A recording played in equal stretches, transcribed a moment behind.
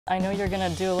I know you're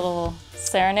gonna do a little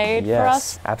serenade for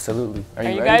us. Yes, absolutely. Are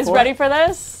you guys ready for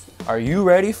this? Are you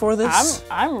ready for this?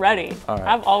 I'm ready. All right.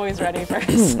 I'm always ready for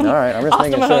some All right, I'm just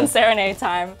Austin Mahone serenade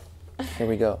time. Here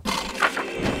we go.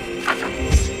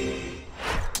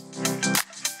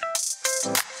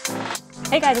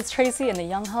 Hey guys, it's Tracy in the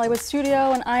Young Hollywood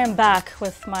studio, and I am back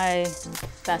with my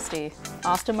bestie,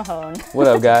 Austin Mahone. What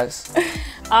up, guys?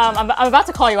 I'm about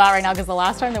to call you out right now because the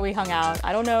last time that we hung out,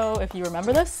 I don't know if you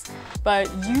remember this,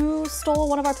 but you stole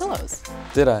one of our pillows.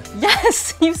 Did I?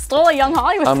 Yes, you stole a Young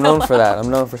Hollywood pillow. I'm known for that. I'm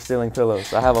known for stealing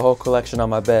pillows. I have a whole collection on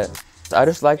my bed. I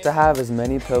just like to have as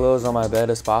many pillows on my bed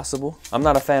as possible. I'm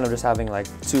not a fan of just having like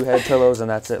 2 head pillows and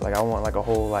that's it. Like I want like a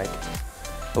whole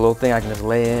a little thing I can just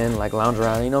lay in, like lounge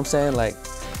around, you know what I'm saying? Like,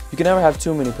 you can never have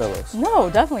too many pillows. No,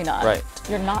 definitely not. Right.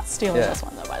 You're not stealing this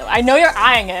one though, by the way. I know you're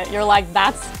eyeing it. You're like,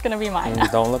 that's gonna be mine now.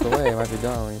 Don't look away, it might be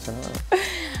gone when you turn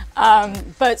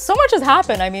around. But so much has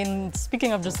happened. I mean,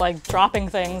 speaking of just like dropping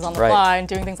things on the fly and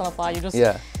doing things on the fly, you just,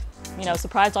 you know,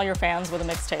 surprised all your fans with a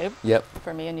mixtape. Yep.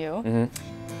 For Me and You.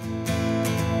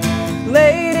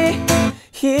 Lady,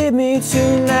 hear me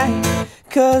tonight,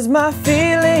 'cause my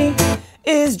feeling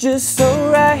is just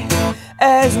so right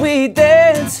as we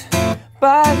dance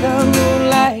by the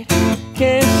moonlight.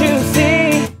 Can't you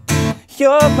see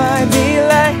you're my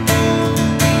delight?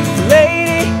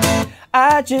 Lady,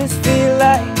 I just feel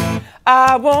like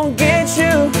I won't get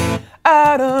you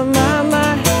out of my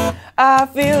mind. I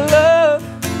feel love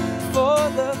for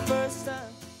the first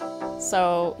time.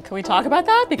 So can we talk about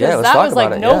that? Because that was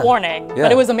like no warning,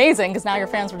 but it was amazing because now your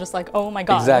fans were just like, oh my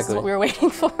God, this is what we were waiting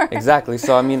for. Exactly.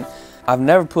 So I mean, I've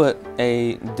never put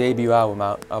a debut album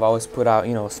out. I've always put out,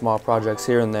 you know, small projects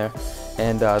here and there.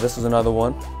 And this was another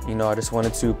one. You know, I just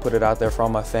wanted to put it out there for all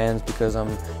my fans because I'm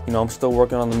still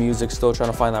working on the music, still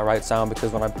trying to find that right sound,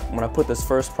 because when I put this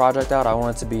first project out, I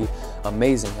want it to be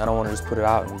amazing. I don't want to just put it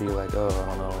out and be like, oh, I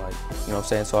don't know, like, you know what I'm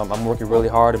saying? So I'm working really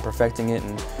hard and perfecting it,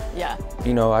 and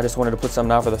you know, I just wanted to put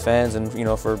something out for the fans and, you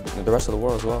know, for the rest of the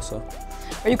world as well, so.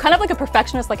 Are you kind of like a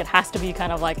perfectionist, like it has to be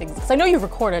kind of like, because I know you've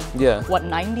recorded, what,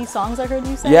 90 songs I heard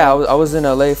you say? Yeah, I was in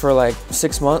LA for like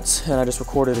 6 months and I just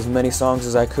recorded as many songs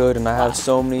as I could, and I have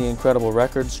so many incredible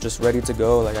records just ready to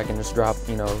go. Like I can just drop,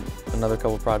 you know, another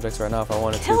couple projects right now if I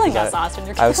wanted to. Killing us, Austin,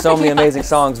 you're killing us. I have so many amazing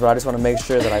songs, but I just want to make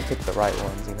sure that I pick the right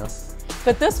ones, you know?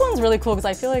 But this one's really cool because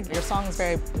I feel like your song is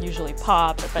very usually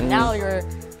pop, but now you're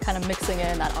kind of mixing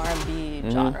in that R&B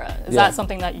genre. Is that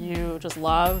something that you just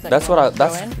love? That's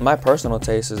my personal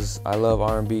taste is I love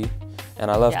R&B and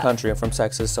I love country. I'm from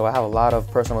Texas, so I have a lot of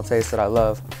personal tastes that I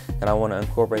love, and I want to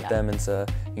incorporate them into,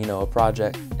 you know, a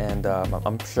project. And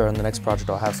I'm sure in the next project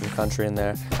I'll have some country in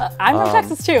there. I'm from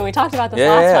Texas too. We talked about this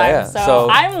last time, so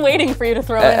I'm waiting for you to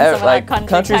throw in some of that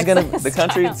country. The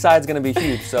country side's gonna be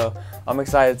huge, so I'm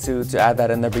excited to add that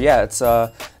in there. But yeah, it's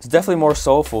definitely more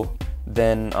soulful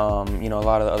than you know, a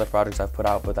lot of the other projects I've put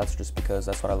out, but that's just because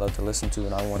that's what I love to listen to,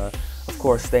 and I want to, of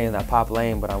course, stay in that pop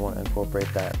lane, but I want to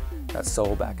incorporate that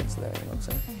soul back into there, you know what I'm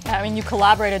saying? Yeah, I mean, you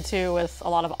collaborated too with a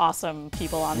lot of awesome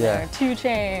people on there.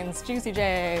 Tweens, Juicy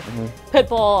J,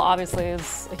 Pitbull obviously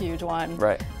is a huge one.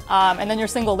 Right. And then your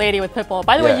single Lady with Pitbull.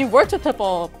 By the way, you worked with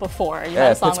Pitbull before. You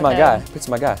had a song with him. Pitt's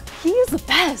my guy. He is the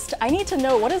best. I need to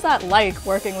know, what is that like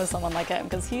working with someone like him?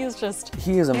 Because he is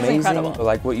amazing. Incredible.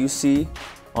 Like what you see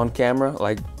on camera,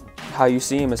 like how you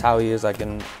see him is how he is like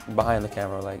behind the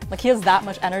camera. Like he has that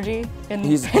much energy in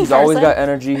He's always got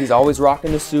energy. He's always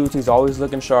rocking the suits. He's always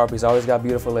looking sharp. He's always got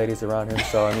beautiful ladies around him.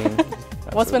 So I mean,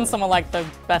 what's been some of like the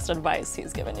best advice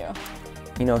he's given you?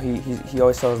 You know, he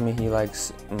always tells me he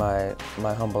likes my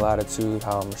humble attitude,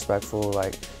 how I'm respectful.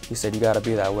 Like he said, you gotta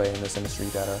be that way in this industry.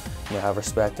 You gotta, you know, have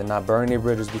respect and not burn any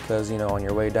bridges, because, you know, on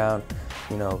your way down,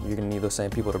 you know, you're gonna need those same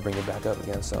people to bring you back up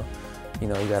again. So, you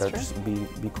know, you gotta just be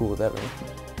cool with everything.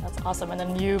 That's awesome. And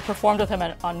then you performed with him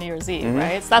on New Year's Eve,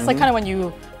 right? So that's like kind of when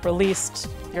you released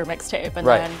your mixtape. And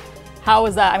then how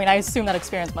was that? I mean, I assume that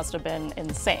experience must have been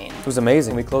insane. It was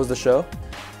amazing. We closed the show,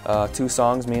 2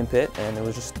 songs, me and Pitt, and it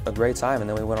was just a great time. And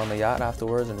then we went on the yacht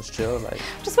afterwards and just chilled. Like,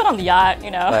 just went on the yacht,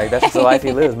 you know. Like that's just the life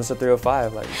he lives, Mr.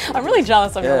 305. Like, I'm really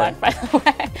jealous of your life, by the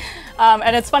way.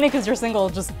 And it's funny because your single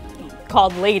just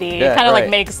called Lady, it kind of like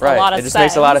makes a lot of sense. It just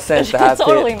makes a lot of sense to have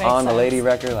Pitt on the Lady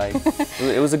record. Like,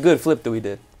 it was a good flip that we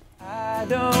did. I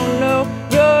don't know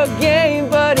your game,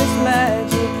 but it's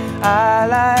magic. I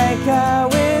like how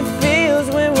it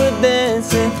feels when we're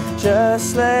dancing.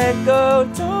 Just let go,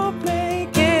 don't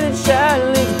make it a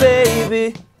challenge,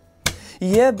 baby.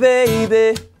 Yeah,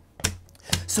 baby.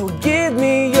 So give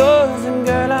me yours and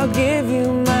girl, I'll give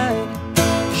you mine.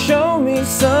 Show me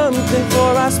something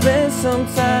before I spend some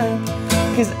time.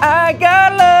 'Cause I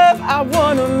got love I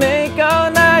wanna make all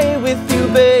night with you,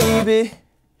 baby.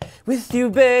 With you,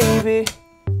 baby.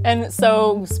 And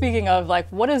so, speaking of, like,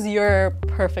 what is your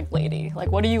perfect lady?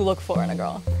 Like, what do you look for in a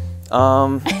girl?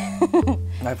 My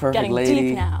perfect getting lady.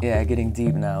 Deep now. Yeah, getting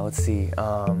deep now. Let's see.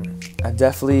 I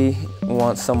definitely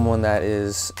want someone that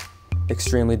is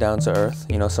extremely down to earth.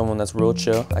 You know, someone that's real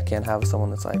chill. I can't have someone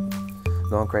that's like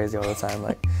going crazy all the time.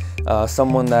 Like,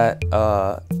 someone that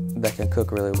that can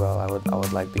cook really well. I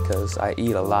would like, because I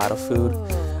eat a lot of food.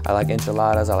 I like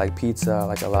enchiladas. I like pizza. I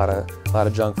like a lot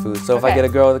of junk food. So if I get a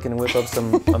girl that can whip up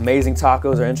some amazing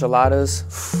tacos or enchiladas,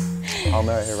 I'll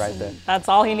marry her right there. That's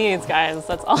all he needs, guys.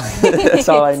 That's all he needs. That's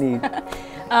all I need.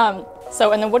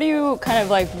 So, and then what do you kind of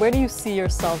like, where do you see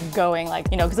yourself going?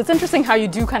 Like, you know, because it's interesting how you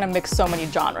do kind of mix so many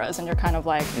genres and you're kind of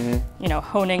like, you know,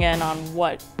 honing in on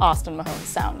what Austin Mahone's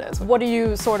sound is. What do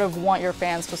you sort of want your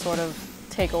fans to sort of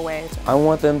take away? I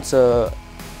want them to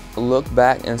look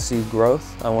back and see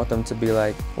growth. I want them to be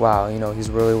like, wow, you know, he's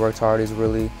really worked hard. He's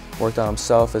really worked on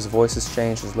himself. His voice has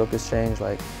changed. His look has changed.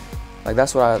 Like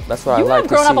that's what I like to see. You have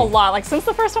grown up a lot. Like, since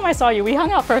the first time I saw you, we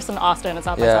hung out first in Austin at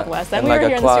South by Southwest. Then we were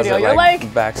here in the studio. You're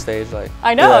like backstage, like.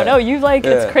 I know, no, you've like,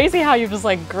 it's crazy how you've just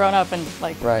like grown up and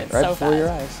like, right so before fast. your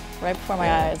eyes. Right before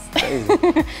my eyes.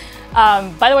 Crazy.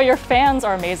 By the way, your fans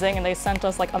are amazing, and they sent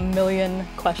us like 1 million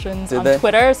questions on they?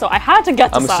 Twitter, so I had to get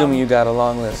to I'm some. assuming you got a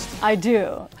long list. I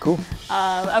do. Cool.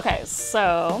 Okay,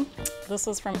 so this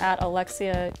is from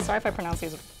 @Alexia. Sorry if I pronounce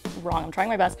these wrong. I'm trying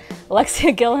my best.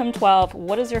 Alexia Gilham 12.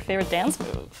 What is your favorite dance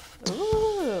move?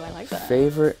 Ooh, I like that.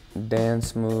 Favorite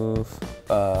dance move?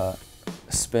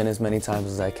 Spin as many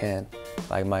times as I can,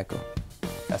 like Michael.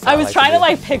 That's I was trying to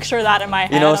like picture that in my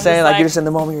head. You know what I'm saying? Like, like you're just in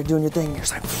the moment, you're doing your thing, you're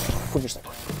just like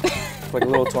a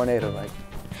little tornado. Like,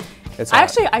 it's hot.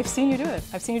 Actually, I've seen you do it.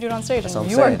 I've seen you do it on stage, That's and what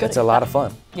I'm you saying. are good. It's a lot of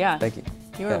fun. Yeah. Thank you.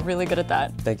 You are really good at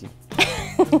that. Thank you.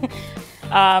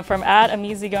 From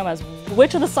 @Amizi Gomez,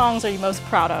 which of the songs are you most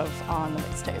proud of on the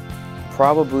mixtape?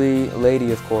 Probably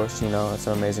Lady, of course. You know, it's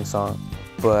an amazing song.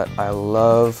 But I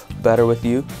love Better With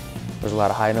You. There's a lot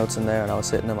of high notes in there, and I was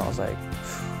hitting them. I was like,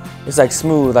 it's like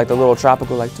smooth, like the little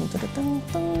tropical, like.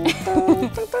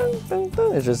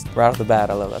 It's just right off the bat.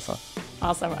 I love that song.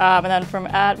 Awesome. And then from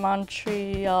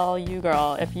 @Montreal You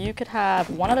Girl, if you could have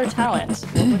one other talent,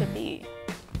 what would it be?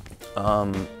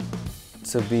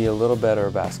 To be a little better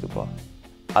at basketball.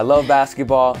 I love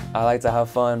basketball. I like to have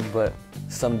fun, but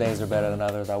some days are better than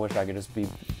others. I wish I could just be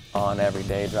on every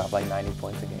day, drop like 90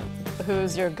 points a game.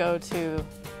 Who's your go-to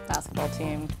basketball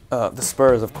team? The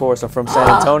Spurs, of course. I'm from San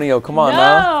Antonio. Come on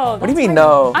now. What do you mean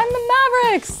no? I'm the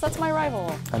Mavericks. That's my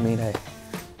rival. I mean, hey.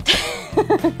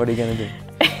 What are you gonna do?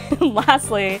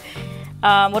 Lastly,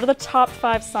 what are the top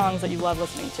 5 songs that you love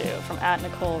listening to? From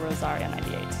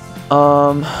 @NicoleRosario98.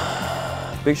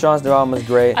 Big Sean's new album is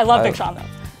great. I love Big Sean though.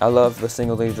 I love the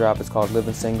single that he dropped. It's called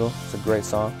Living Single. It's a great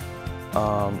song.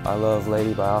 I love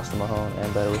Lady by Austin Mahone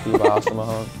and Better With You by Austin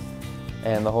Mahone.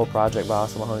 And the whole project by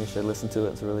Austin Mahone, you should listen to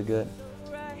it. It's really good.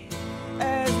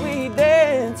 As we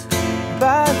dance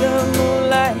by the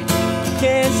moonlight,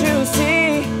 can't you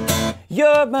see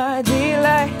you're my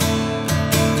delight?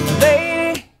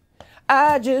 Lady,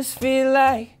 I just feel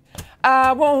like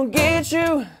I won't get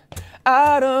you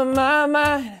out of my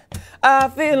mind. I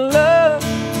feel love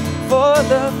for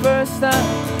the first time,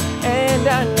 and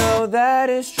I know that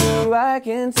it's true. I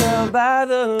can tell by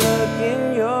the look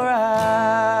in your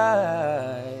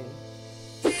eyes.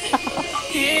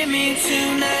 Hear me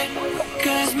tonight,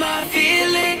 'cause my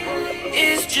feeling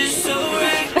is just so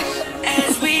right.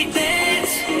 As we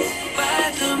dance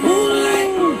by the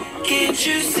moonlight, can't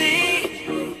you see